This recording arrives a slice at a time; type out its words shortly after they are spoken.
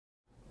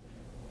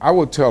I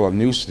would tell a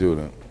new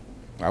student,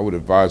 I would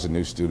advise a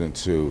new student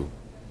to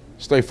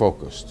stay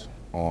focused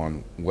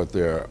on what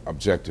their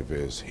objective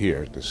is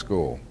here at the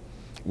school.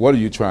 What are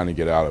you trying to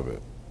get out of it?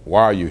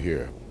 Why are you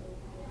here?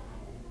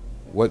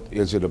 What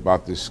is it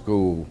about this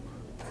school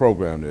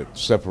program that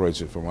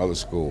separates it from other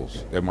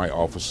schools that might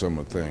offer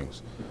similar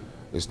things?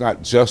 It's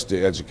not just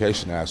the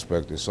education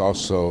aspect, it's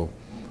also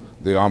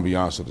the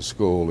ambiance of the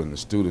school and the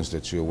students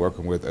that you're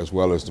working with, as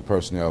well as the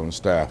personnel and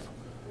staff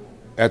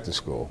at the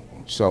school.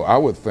 So I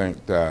would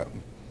think that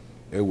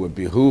it would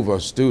behoove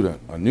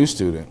a new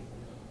student,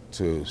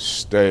 to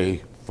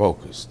stay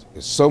focused.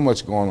 There's so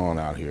much going on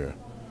out here,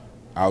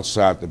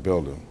 outside the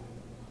building,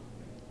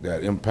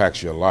 that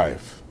impacts your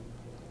life.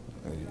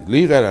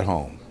 Leave that at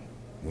home.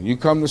 When you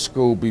come to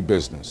school, be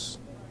business.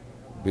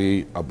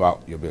 Be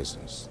about your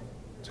business.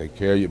 Take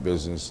care of your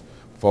business,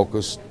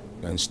 focus,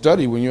 and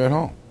study when you're at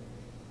home.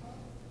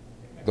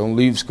 Don't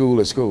leave school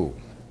at school.